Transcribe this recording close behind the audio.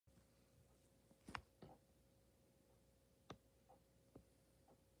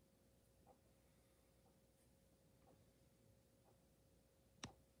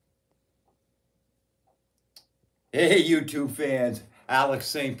Hey, YouTube fans. Alex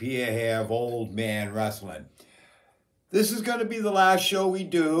St. Pierre here of Old Man Wrestling. This is going to be the last show we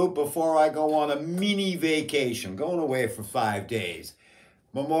do before I go on a mini vacation, going away for 5 days.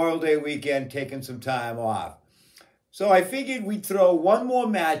 Memorial Day weekend, taking some time off. So I figured we'd throw one more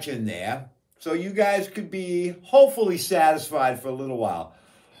match in there so you guys could be hopefully satisfied for a little while.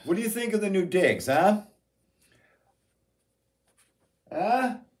 What do you think of the new digs, huh?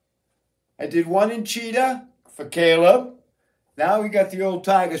 Huh? I did one in Cheetah for Caleb. Now we got the old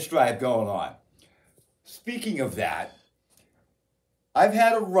tiger stripe going on. Speaking of that, I've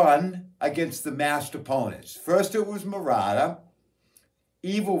had a run against the masked opponents. First it was Murata,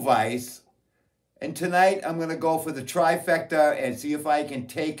 Evil Vice, and tonight I'm going to go for the trifecta and see if I can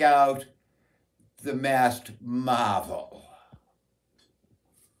take out the masked Marvel.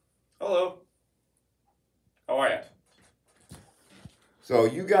 Hello. How are you? So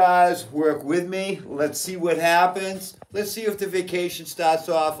you guys work with me. Let's see what happens. Let's see if the vacation starts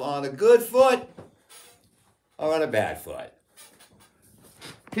off on a good foot or on a bad foot.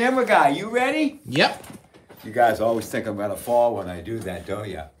 Camera guy, you ready? Yep. You guys always think I'm going to fall when I do that, don't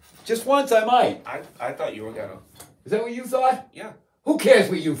you? Just once I might. I thought you were gonna. Is that what you thought? Yeah. Who cares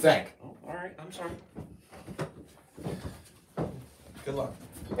what you think? Oh, all right. I'm sorry. Good luck.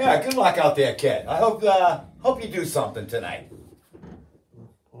 Yeah, good luck out there, kid. I hope you do something tonight.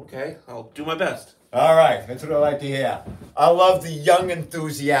 Okay, I'll do my best. All right, that's what I like to hear. I love the young,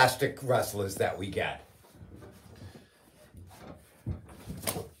 enthusiastic wrestlers that we get.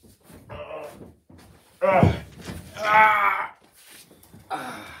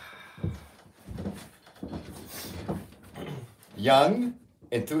 Young,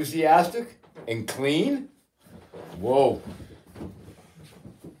 enthusiastic, and clean? Whoa.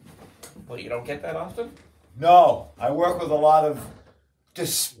 Well, you don't get that often? No, I work with a lot of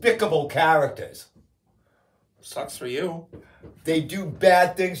despicable characters. Sucks for you. They do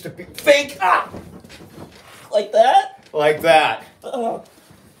bad things to people. Think up! Like that? Like that. Oh.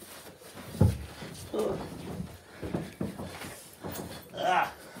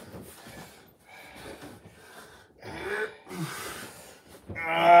 Ah.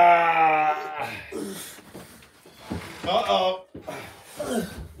 Ah. Uh-oh.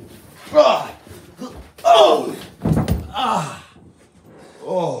 Ah. Oh. Ah.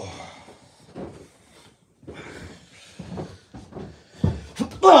 Oh.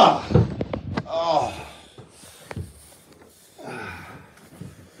 Ah. Oh.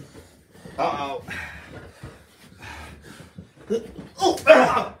 Uh-oh. Oh.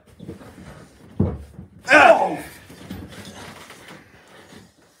 Ah. Ow.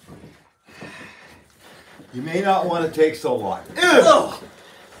 You may not want to take so long. Oh.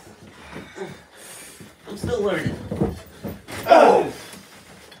 I'm still learning. Oh.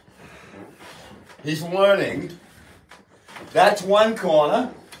 He's learning. That's one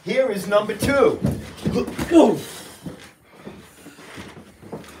corner. Here is number two. Oh.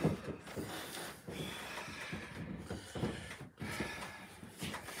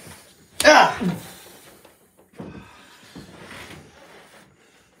 Ah.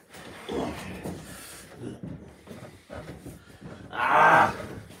 Ah.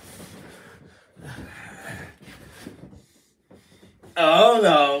 Oh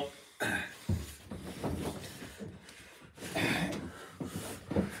no.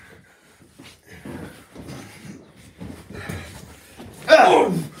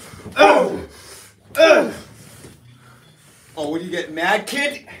 Oh, what are you getting mad,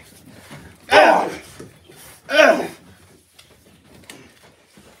 kid?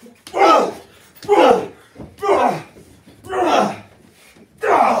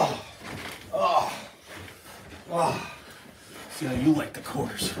 See how you like the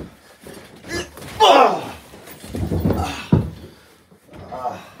quarters.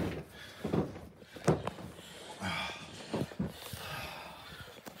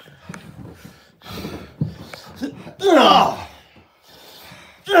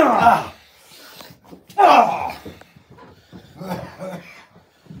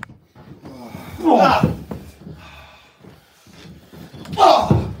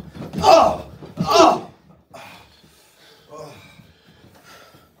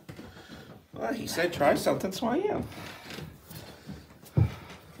 Well, he said try something, so I am.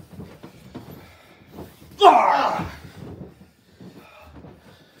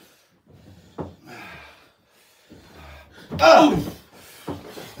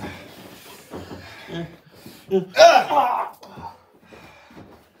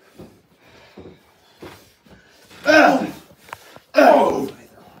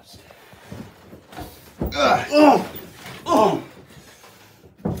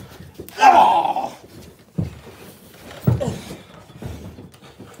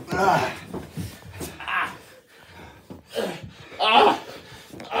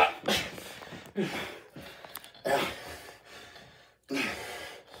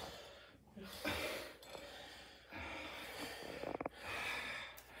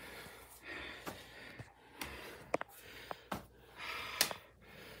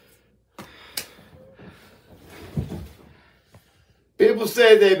 People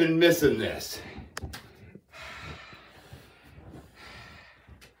say they've been missing this.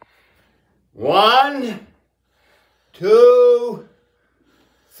 1, 2,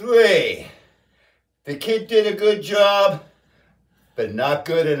 3. The kid did a good job, but not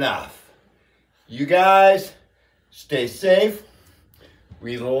good enough. You guys, stay safe.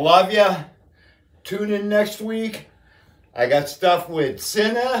 We love you. Tune in next week. I got stuff with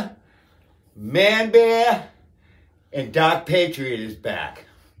Cinna, Man Bear, and Doc Patriot is back.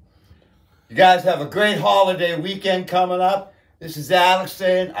 You guys have a great holiday weekend coming up. This is Alex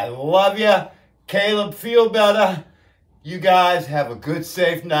saying I love you. Caleb, feel better. You guys have a good,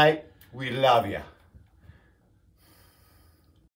 safe night. We love you.